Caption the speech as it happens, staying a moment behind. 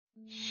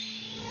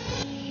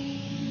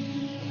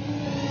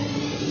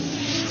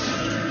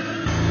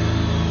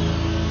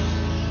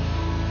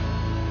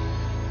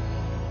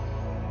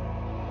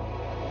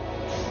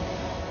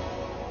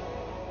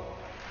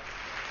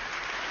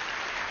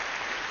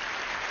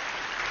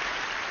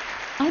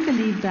I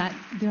believe that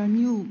there are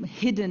new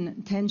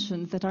hidden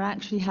tensions that are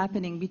actually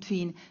happening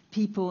between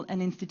people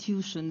and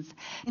institutions.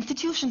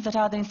 Institutions that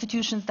are the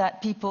institutions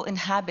that people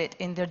inhabit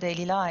in their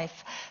daily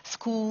life.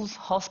 Schools,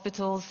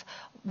 hospitals,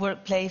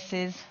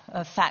 workplaces,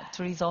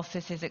 factories,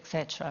 offices,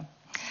 etc.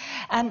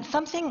 And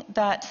something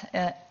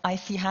that I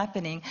see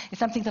happening is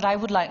something that I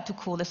would like to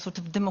call a sort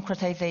of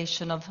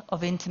democratization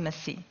of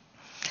intimacy.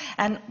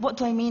 And what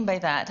do I mean by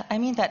that? I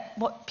mean that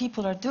what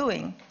people are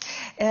doing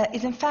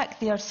is, in fact,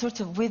 they are sort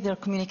of, with their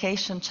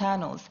communication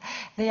channels,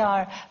 they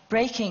are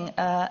breaking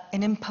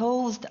an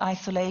imposed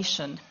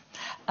isolation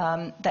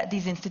that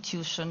these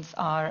institutions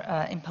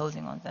are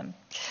imposing on them.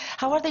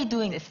 How are they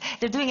doing this?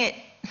 They're doing it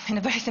in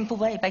a very simple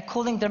way, by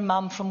calling their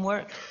mum from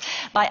work,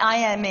 by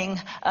IMing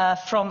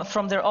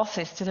from their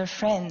office to their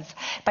friends,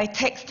 by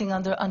texting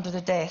under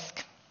the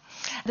desk.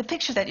 The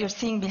pictures that you're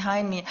seeing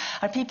behind me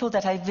are people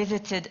that I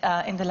visited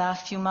in the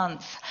last few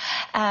months.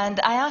 And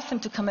I asked them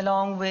to come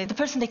along with the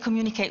person they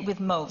communicate with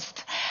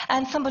most.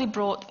 And somebody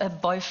brought a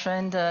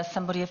boyfriend,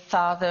 somebody a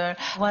father.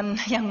 One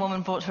young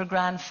woman brought her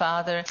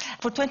grandfather.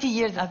 For 20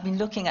 years, I've been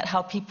looking at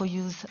how people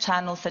use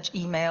channels such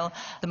email,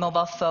 the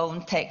mobile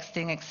phone,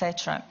 texting,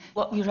 etc.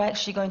 What we're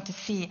actually going to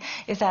see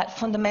is that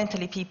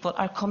fundamentally people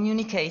are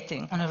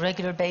communicating on a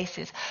regular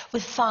basis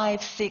with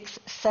 5, 6,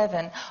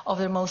 7 of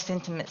their most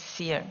intimate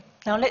sphere.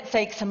 Now let's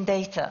take some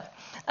data.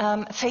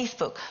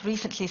 Facebook,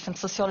 recently some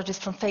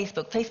sociologists from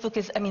Facebook. Facebook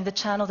is, the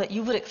channel that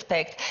you would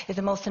expect is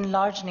the most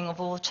enlarging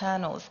of all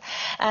channels.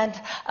 And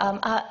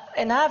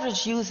an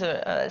average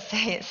user,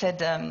 said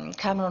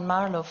Cameron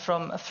Marlowe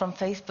from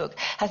Facebook,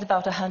 has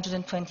about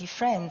 120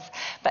 friends,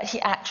 but he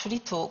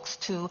actually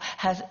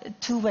has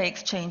two-way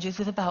exchanges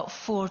with about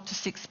 4 to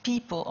 6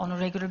 people on a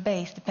regular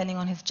basis, depending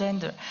on his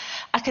gender.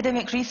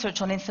 Academic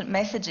research on instant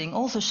messaging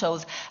also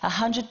shows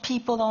 100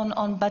 people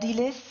on buddy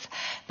lists,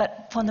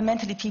 but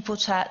fundamentally people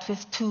chat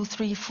with 2,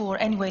 3, 4,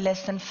 anyway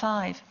less than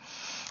 5.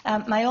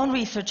 My own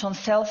research on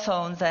cell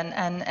phones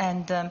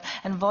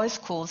and voice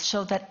calls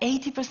showed that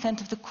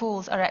 80% of the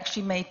calls are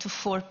actually made to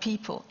 4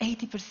 people,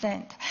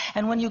 80%.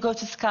 And when you go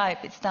to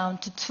Skype, it's down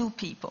to 2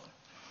 people.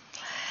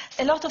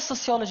 A lot of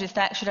sociologists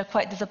actually are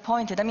quite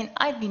disappointed.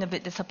 I've been a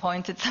bit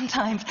disappointed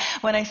sometimes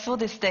when I saw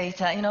this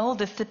data, all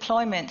this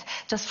deployment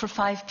just for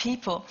 5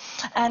 people.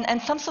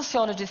 And some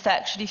sociologists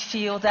actually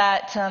feel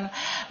that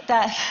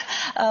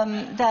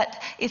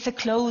that it's a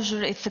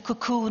closure, it's a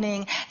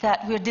cocooning,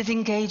 that we're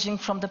disengaging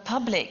from the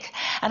public.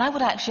 And I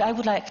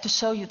would like to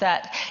show you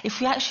that if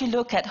we actually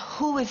look at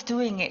who is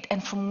doing it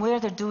and from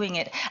where they're doing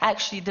it,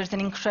 actually there's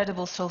an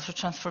incredible social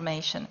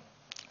transformation.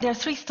 There are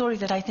 3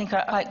 stories that I think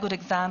are quite good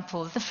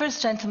examples. The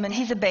first gentleman,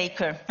 he's a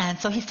baker, and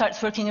so he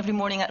starts working every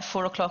morning at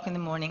 4 o'clock in the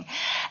morning.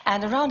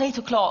 And around 8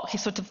 o'clock, he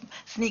sort of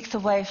sneaks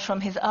away from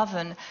his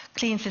oven,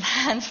 cleans his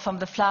hands from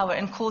the flour,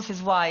 and calls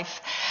his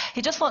wife.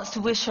 He just wants to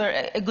wish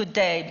her a good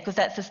day, because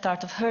that's the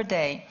start of her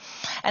day.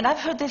 And I've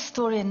heard this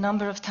story a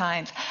number of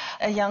times.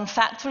 A young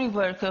factory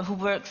worker who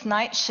works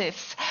night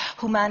shifts,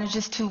 who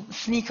manages to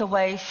sneak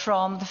away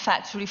from the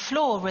factory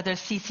floor, where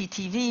there's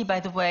CCTV, by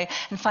the way,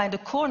 and find a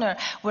corner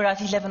where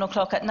at 11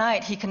 o'clock at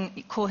night he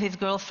can call his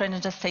girlfriend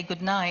and just say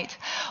good night.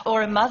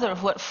 Or a mother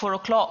who at 4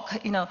 o'clock,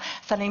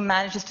 suddenly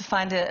manages to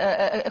find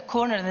a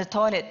corner in the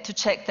toilet to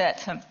check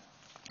that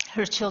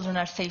her children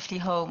are safely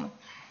home.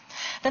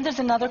 Then there's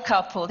another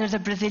couple. There's a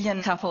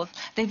Brazilian couple.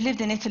 They've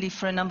lived in Italy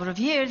for a number of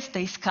years.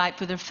 They Skype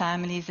with their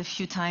families a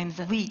few times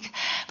a week.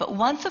 But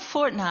once a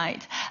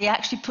fortnight, they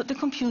actually put the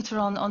computer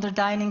on their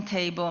dining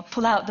table,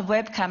 pull out the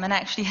webcam, and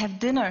actually have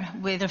dinner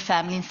with their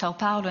family in Sao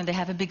Paulo, and they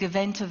have a big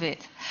event of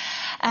it.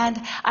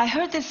 And I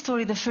heard this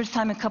story the first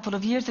time a couple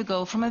of years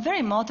ago from a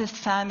very modest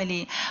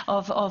family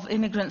of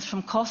immigrants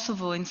from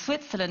Kosovo in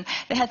Switzerland.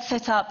 They had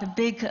set up a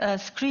big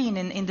screen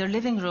in their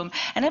living room,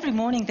 and every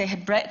morning they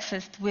had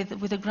breakfast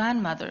with a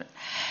grandmother.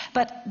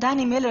 But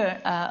Danny Miller,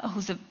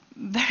 who's a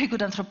very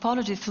good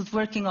anthropologist who's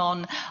working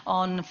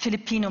on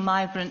Filipino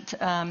migrant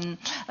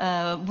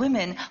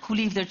women who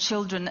leave their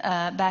children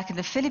back in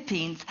the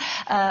Philippines,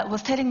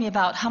 was telling me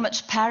about how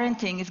much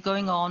parenting is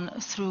going on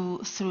through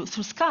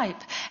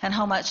Skype, and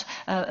how much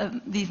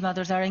these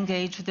mothers are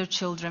engaged with their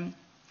children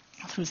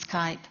through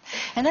Skype.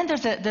 And then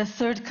there's the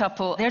third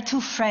couple. They're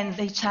 2 friends.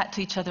 They chat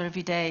to each other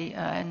every day,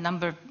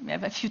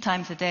 a few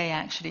times a day,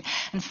 actually.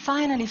 And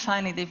finally,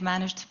 they've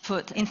managed to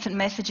put instant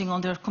messaging on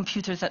their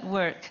computers at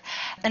work.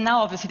 And now,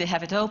 obviously, they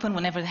have it open.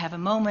 Whenever they have a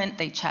moment,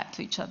 they chat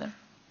to each other.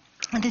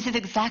 And this is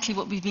exactly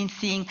what we've been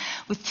seeing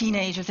with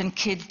teenagers and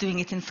kids doing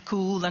it in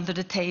school, under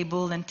the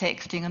table, and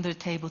texting under the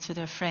table to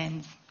their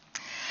friends.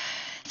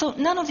 So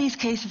none of these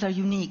cases are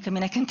unique.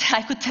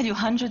 I could tell you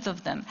hundreds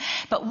of them.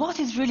 But what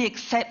is really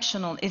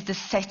exceptional is the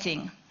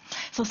setting.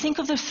 So think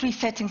of the 3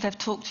 settings I've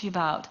talked to you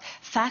about.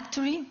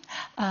 Factory,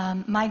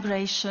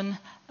 migration,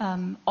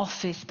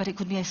 office, but it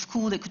could be a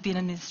school, it could be an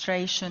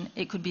administration,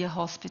 it could be a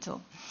hospital.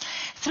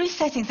 3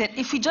 settings that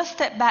if we just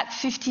step back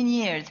 15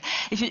 years,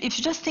 if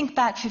you just think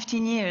back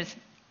 15 years,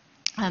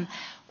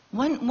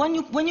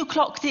 when you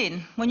clocked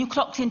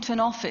into an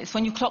office,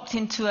 when you clocked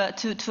into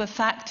a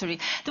factory,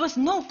 there was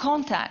no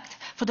contact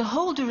for the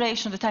whole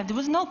duration of the time. There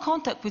was no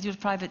contact with your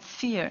private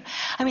sphere.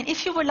 I mean,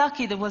 if you were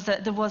lucky, there was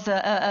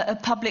a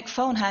public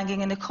phone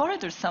hanging in the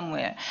corridor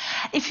somewhere.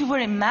 If you were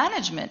in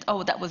management,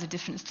 oh, that was a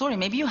different story.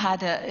 Maybe you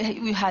had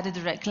a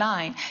direct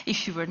line.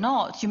 If you were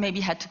not, you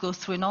maybe had to go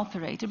through an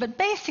operator. But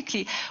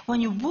basically,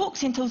 when you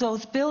walked into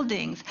those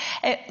buildings,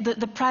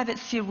 the private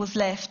sphere was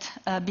left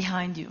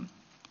behind you.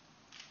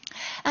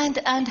 And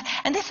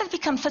this has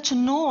become such a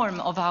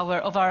norm of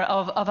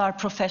our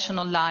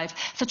professional life,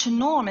 such a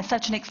norm and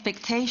such an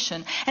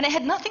expectation. And it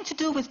had nothing to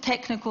do with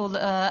technical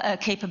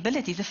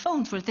capabilities. The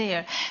phones were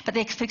there, but the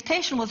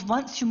expectation was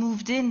once you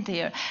moved in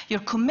there, your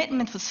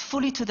commitment was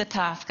fully to the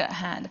task at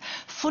hand,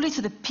 fully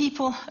to the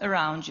people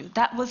around you.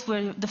 That was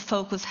where the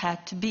focus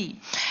had to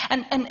be.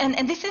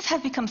 And this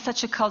has become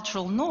such a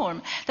cultural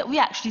norm that we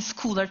actually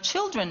school our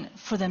children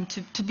for them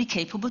to be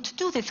capable to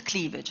do this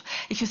cleavage.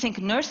 If you think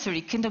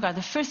nursery, kindergarten,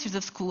 the first years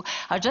of school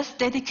are just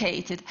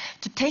dedicated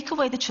to take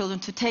away the children,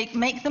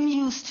 make them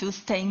used to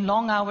staying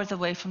long hours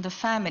away from the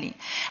family.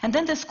 And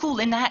then the school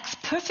enacts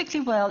perfectly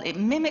well, it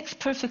mimics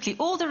perfectly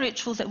all the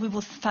rituals that we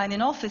will find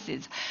in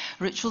offices.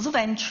 Rituals of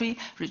entry,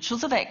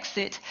 rituals of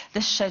exit,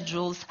 the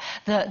schedules,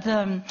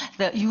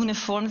 the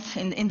uniforms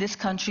in this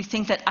country,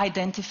 things that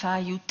identify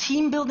you,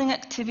 team building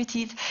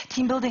activities,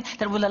 team building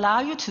that will allow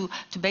you to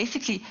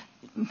basically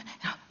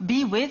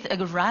be with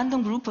a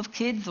random group of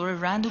kids or a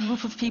random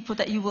group of people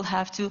that you will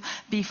have to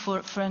be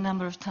for a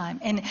number of time.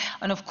 And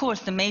of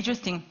course, the major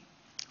thing,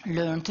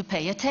 learn to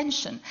pay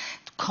attention,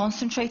 to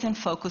concentrate and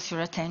focus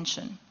your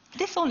attention.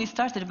 This only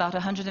started about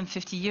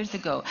 150 years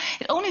ago.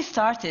 It only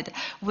started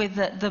with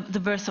the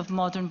birth of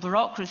modern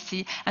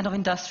bureaucracy and of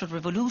industrial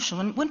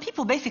revolution, when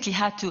people basically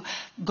had to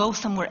go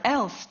somewhere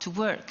else to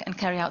work and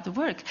carry out the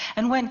work.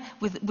 And when,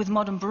 with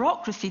modern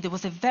bureaucracy, there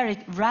was a very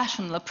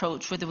rational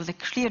approach where there was a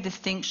clear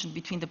distinction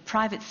between the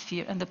private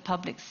sphere and the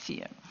public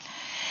sphere.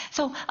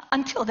 So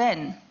until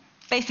then,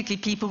 basically,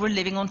 people were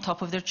living on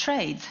top of their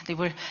trades. They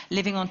were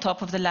living on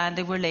top of the land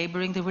they were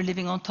laboring. They were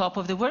living on top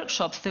of the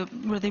workshops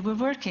where they were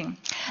working.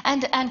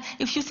 And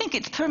if you think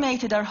it's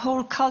permeated our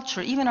whole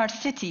culture, even our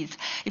cities,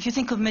 if you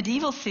think of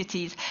medieval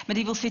cities,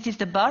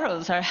 the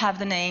boroughs have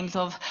the names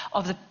of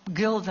the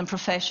guilds and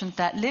professions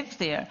that lived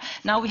there.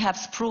 Now we have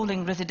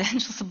sprawling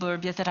residential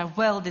suburbia that are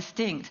well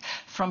distinct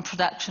from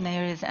production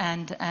areas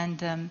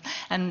and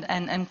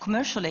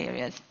commercial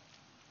areas.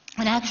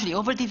 And actually,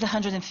 over these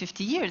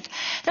 150 years,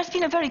 there's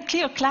been a very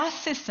clear class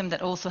system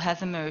that also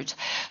has emerged.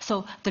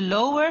 So the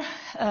lower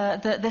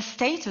the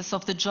status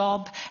of the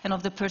job and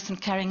of the person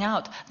carrying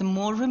out, the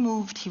more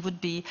removed he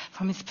would be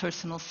from his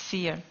personal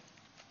sphere.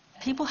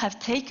 People have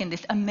taken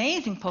this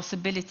amazing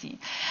possibility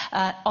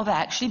of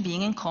actually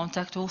being in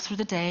contact all through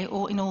the day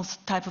or in all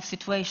types of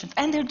situations.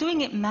 And they're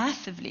doing it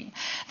massively.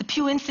 The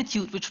Pew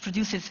Institute, which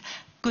produces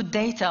good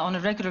data on a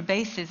regular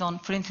basis on,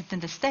 for instance,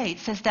 in the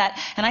States, says that,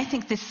 and I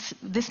think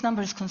this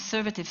number is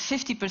conservative,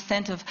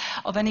 50%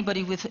 of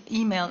anybody with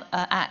email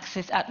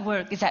access at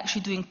work is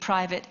actually doing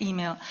private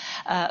email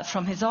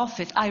from his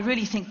office. I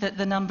really think that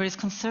the number is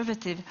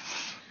conservative.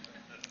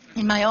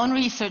 In my own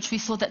research, we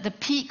saw that the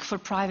peak for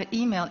private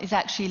email is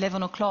actually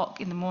 11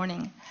 o'clock in the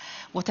morning,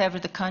 whatever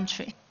the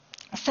country.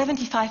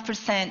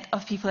 75%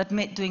 of people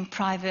admit doing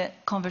private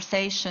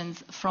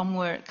conversations from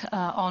work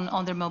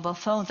on their mobile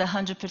phones.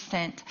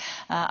 100%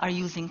 are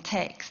using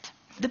text.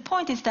 The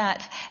point is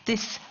that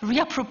this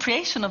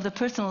reappropriation of the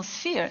personal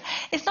sphere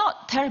is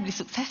not terribly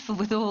successful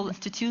with all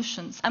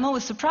institutions. I'm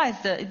always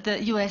surprised that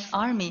the US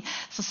Army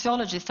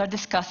sociologists are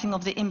discussing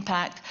of the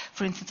impact,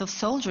 for instance, of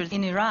soldiers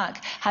in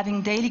Iraq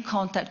having daily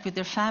contact with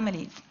their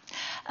families.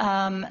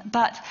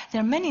 But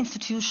there are many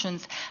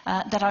institutions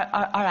that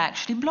are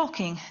actually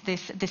blocking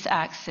this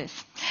access.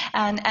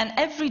 And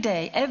every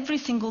day, every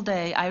single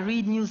day, I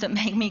read news that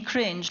make me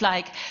cringe,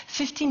 like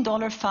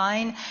 $15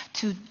 fine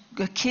to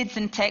kids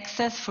in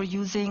Texas for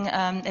using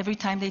every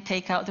time they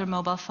take out their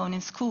mobile phone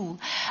in school.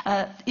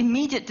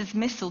 Immediate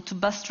dismissal to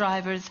bus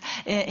drivers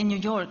in New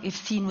York if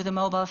seen with a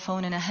mobile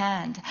phone in a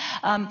hand.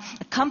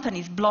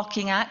 Companies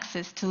blocking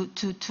access to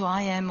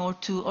IM or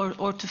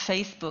to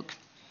Facebook.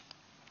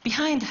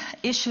 Behind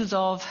issues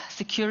of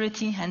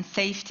security and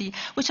safety,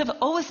 which have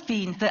always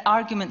been the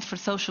arguments for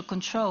social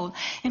control,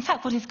 in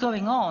fact, what is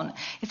going on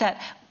is that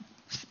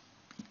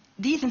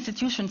these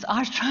institutions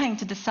are trying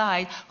to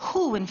decide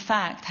who, in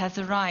fact, has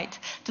the right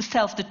to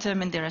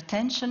self-determine their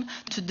attention,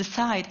 to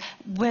decide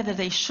whether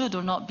they should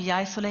or not be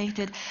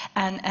isolated,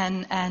 and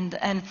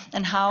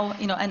how,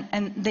 you know,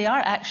 and they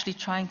are actually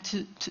trying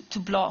to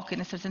block, in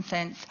a certain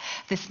sense,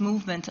 this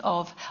movement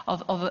of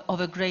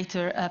a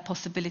greater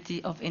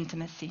possibility of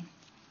intimacy.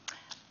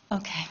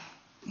 Okay.